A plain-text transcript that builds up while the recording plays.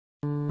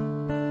Had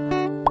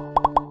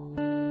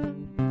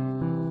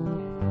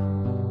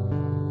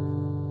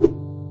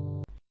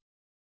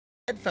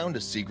found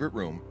a secret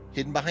room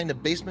hidden behind a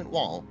basement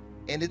wall,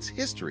 and its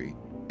history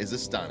is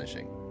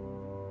astonishing.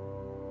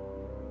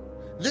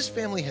 This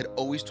family had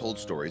always told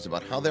stories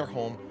about how their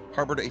home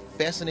harbored a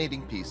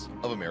fascinating piece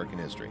of American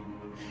history.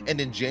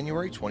 And in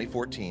January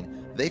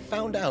 2014, they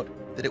found out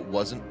that it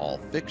wasn't all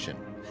fiction.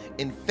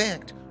 In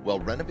fact,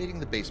 while renovating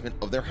the basement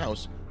of their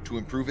house to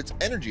improve its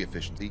energy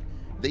efficiency,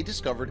 they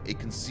discovered a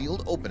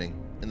concealed opening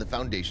in the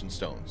foundation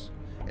stones,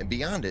 and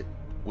beyond it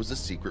was a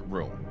secret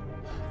room.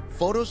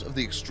 Photos of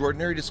the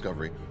extraordinary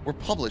discovery were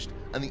published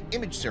on the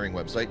image-sharing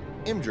website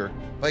Imgur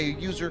by a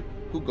user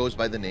who goes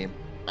by the name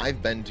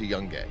I've Been to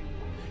Youngay.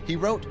 He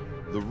wrote,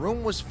 "The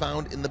room was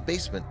found in the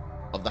basement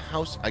of the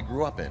house I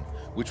grew up in,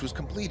 which was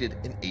completed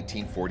in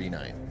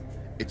 1849.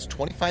 It's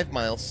 25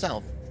 miles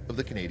south of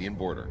the Canadian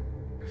border."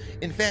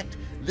 In fact,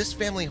 this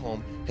family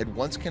home had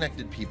once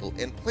connected people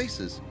and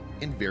places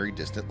in very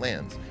distant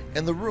lands,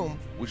 and the room,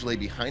 which lay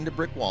behind a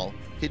brick wall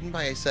hidden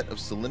by a set of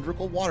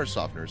cylindrical water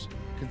softeners,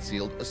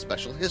 concealed a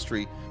special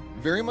history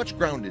very much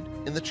grounded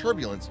in the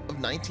turbulence of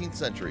 19th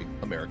century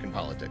American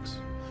politics.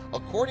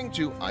 According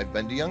to I've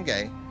Been to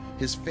Youngay,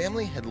 his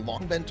family had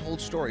long been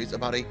told stories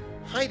about a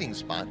hiding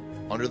spot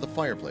under the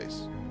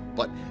fireplace,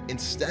 but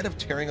instead of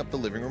tearing up the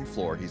living room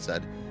floor, he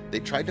said, they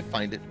tried to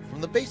find it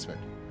from the basement.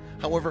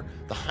 However,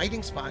 the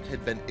hiding spot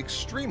had been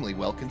extremely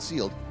well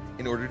concealed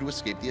in order to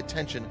escape the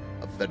attention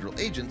of federal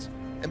agents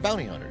and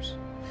bounty hunters.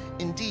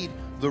 Indeed,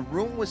 the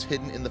room was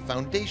hidden in the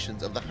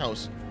foundations of the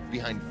house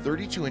behind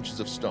 32 inches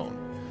of stone.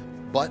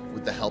 But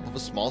with the help of a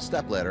small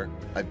stepladder,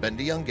 I've Been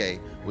to Youngay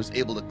was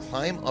able to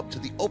climb up to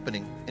the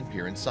opening and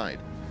peer inside,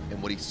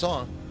 and what he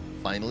saw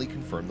finally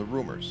confirmed the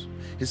rumors.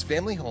 His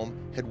family home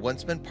had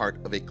once been part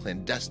of a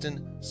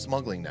clandestine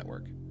smuggling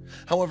network.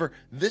 However,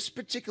 this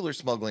particular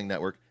smuggling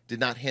network did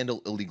not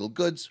handle illegal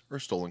goods or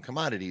stolen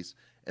commodities,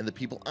 and the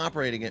people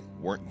operating it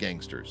weren't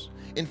gangsters.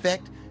 In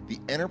fact, the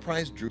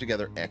enterprise drew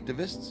together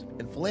activists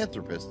and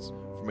philanthropists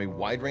from a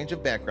wide range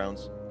of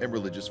backgrounds and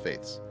religious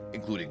faiths,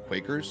 including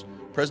Quakers,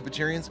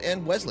 Presbyterians,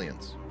 and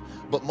Wesleyans.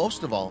 But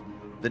most of all,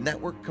 the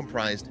network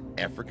comprised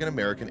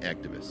African-American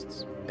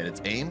activists, and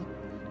its aim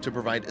to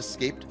provide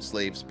escaped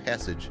slaves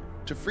passage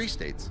to free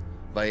states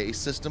via a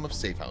system of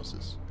safe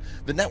houses.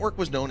 The network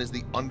was known as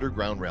the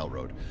Underground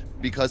Railroad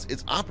because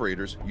its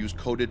operators used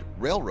coded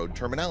railroad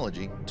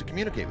terminology to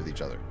communicate with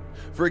each other.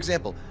 For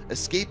example,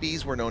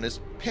 escapees were known as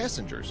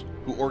passengers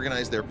who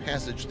organized their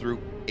passage through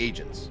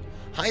agents.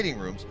 Hiding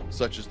rooms,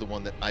 such as the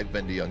one that I've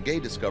Been to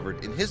Youngay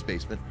discovered in his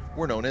basement,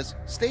 were known as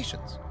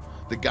stations.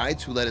 The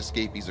guides who led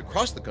escapees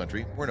across the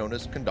country were known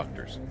as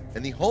conductors,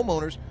 and the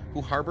homeowners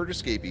who harbored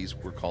escapees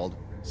were called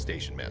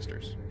station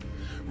masters.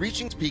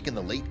 Reaching its peak in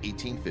the late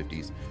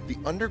 1850s, the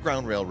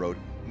Underground Railroad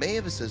may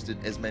have assisted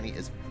as many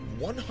as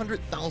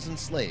 100,000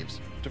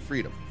 slaves to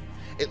freedom.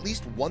 At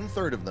least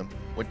 1/3 of them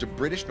went to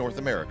British North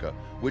America,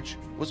 which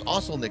was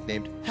also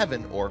nicknamed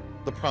Heaven or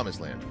the Promised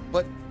Land,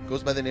 but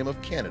goes by the name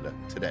of Canada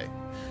today.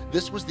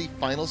 This was the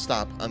final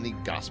stop on the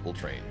gospel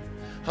train.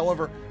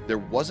 However, there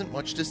wasn't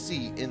much to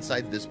see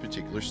inside this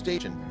particular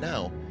station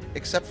now,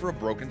 except for a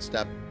broken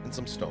step and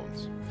some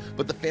stones.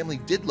 But the family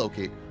did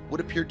locate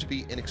what appeared to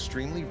be an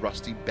extremely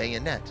rusty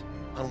bayonet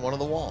on one of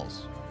the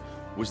walls.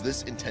 Was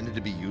this intended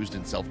to be used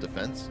in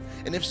self-defense?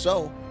 And if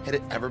so, had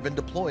it ever been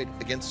deployed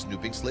against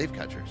snooping slave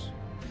catchers?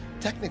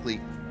 Technically,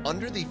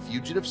 under the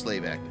Fugitive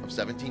Slave Act of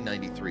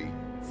 1793,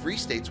 free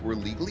states were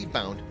legally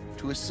bound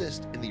to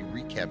assist in the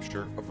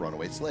recapture of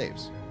runaway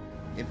slaves.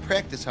 In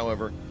practice,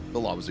 however, the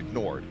law was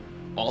ignored.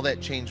 All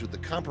that changed with the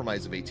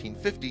Compromise of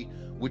 1850,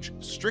 which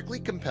strictly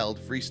compelled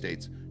free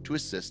states to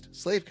assist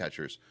slave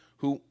catchers,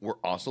 who were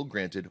also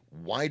granted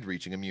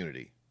wide-reaching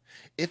immunity.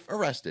 If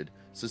arrested,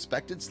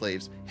 suspected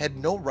slaves had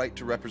no right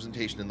to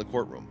representation in the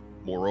courtroom.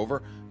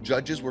 Moreover,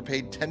 judges were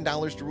paid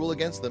 $10 to rule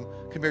against them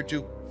compared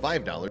to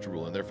 $5 to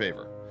rule in their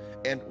favor.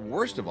 And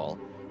worst of all,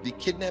 the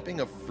kidnapping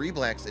of free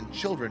blacks and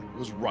children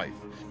was rife,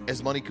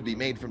 as money could be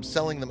made from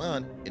selling them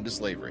on into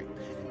slavery,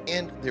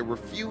 and there were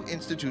few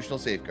institutional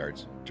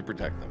safeguards to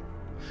protect them.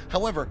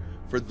 However,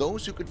 for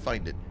those who could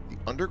find it, the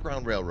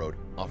Underground Railroad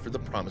offered the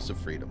promise of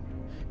freedom.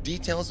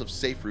 Details of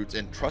safe routes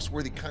and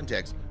trustworthy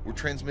contacts were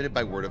transmitted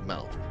by word of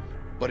mouth.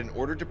 But in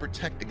order to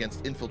protect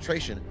against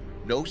infiltration,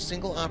 no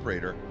single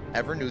operator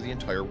ever knew the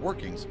entire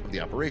workings of the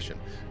operation,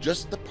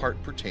 just the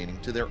part pertaining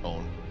to their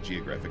own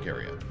geographic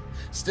area.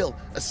 Still,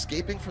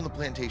 escaping from the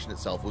plantation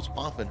itself was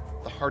often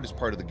the hardest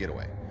part of the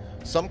getaway.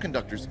 Some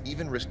conductors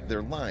even risked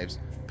their lives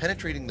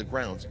penetrating the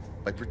grounds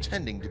by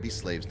pretending to be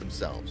slaves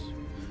themselves.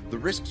 The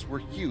risks were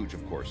huge,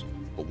 of course,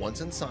 but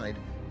once inside,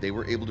 they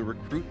were able to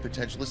recruit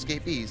potential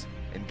escapees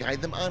and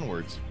guide them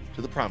onwards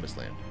to the Promised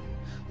Land.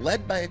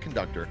 Led by a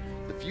conductor,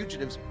 the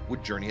fugitives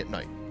would journey at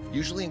night,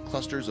 usually in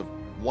clusters of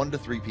 1 to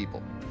 3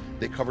 people.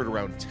 They covered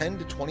around 10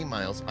 to 20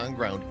 miles on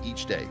ground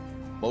each day,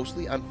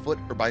 mostly on foot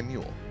or by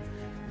mule.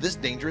 This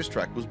dangerous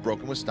trek was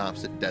broken with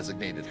stops at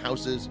designated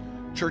houses,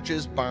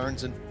 churches,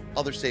 barns, and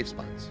other safe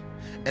spots.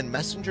 And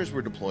messengers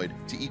were deployed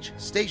to each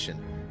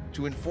station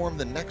to inform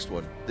the next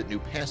one that new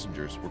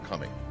passengers were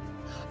coming.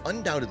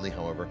 Undoubtedly,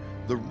 however,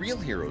 the real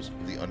heroes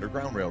of the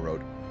Underground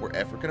Railroad were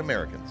African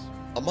Americans.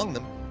 Among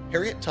them,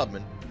 Harriet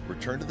Tubman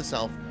returned to the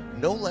South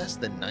no less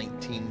than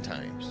 19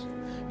 times.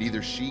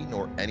 Neither she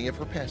nor any of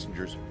her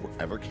passengers were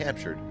ever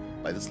captured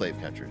by the slave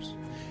catchers,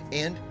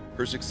 and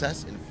her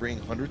success in freeing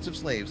hundreds of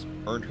slaves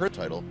earned her the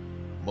title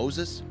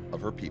Moses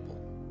of her people.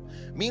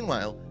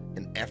 Meanwhile,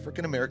 an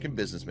African American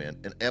businessman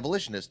and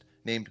abolitionist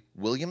named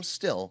William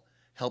Still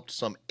helped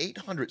some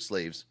 800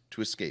 slaves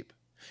to escape.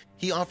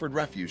 He offered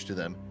refuge to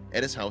them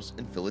at his house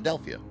in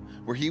Philadelphia,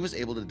 where he was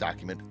able to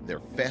document their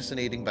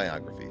fascinating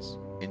biographies.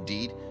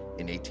 Indeed,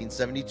 in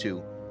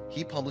 1872,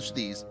 he published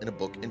these in a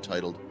book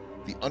entitled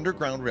The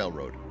Underground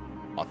Railroad: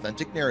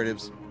 Authentic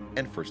Narratives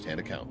and First-Hand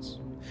Accounts.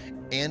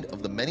 And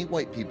of the many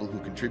white people who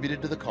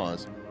contributed to the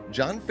cause,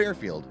 John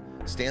Fairfield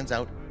stands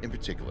out in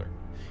particular.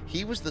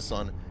 He was the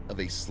son of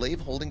a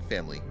slave-holding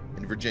family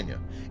in Virginia,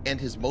 and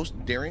his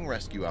most daring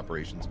rescue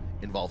operations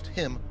involved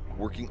him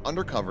working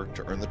undercover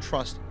to earn the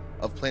trust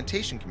of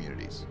plantation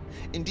communities.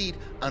 Indeed,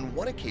 on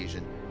one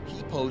occasion,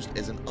 he posed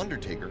as an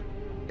undertaker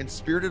and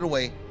spirited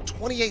away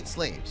 28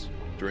 slaves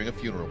during a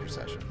funeral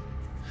procession.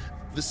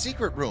 The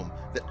secret room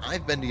that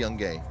I've Been to Young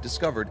Gay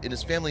discovered in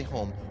his family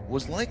home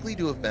was likely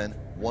to have been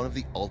one of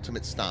the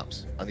ultimate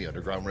stops on the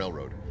Underground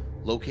Railroad,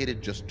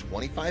 located just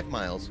 25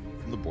 miles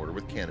from the border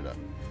with Canada.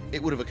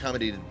 It would have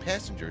accommodated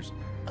passengers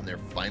on their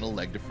final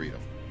leg to freedom.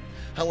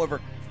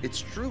 However,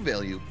 its true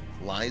value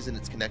lies in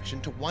its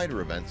connection to wider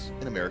events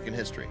in American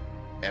history.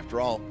 After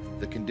all,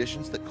 the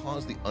conditions that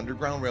caused the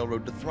Underground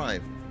Railroad to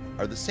thrive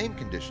are the same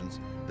conditions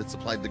that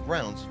supplied the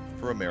grounds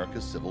for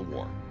America's Civil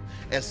War.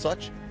 As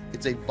such,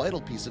 it's a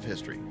vital piece of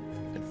history,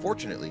 and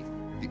fortunately,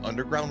 the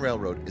Underground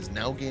Railroad is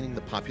now gaining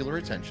the popular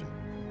attention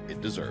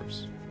it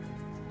deserves.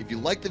 If you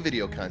like the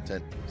video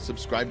content,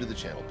 subscribe to the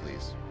channel,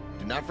 please.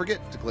 Do not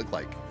forget to click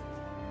like.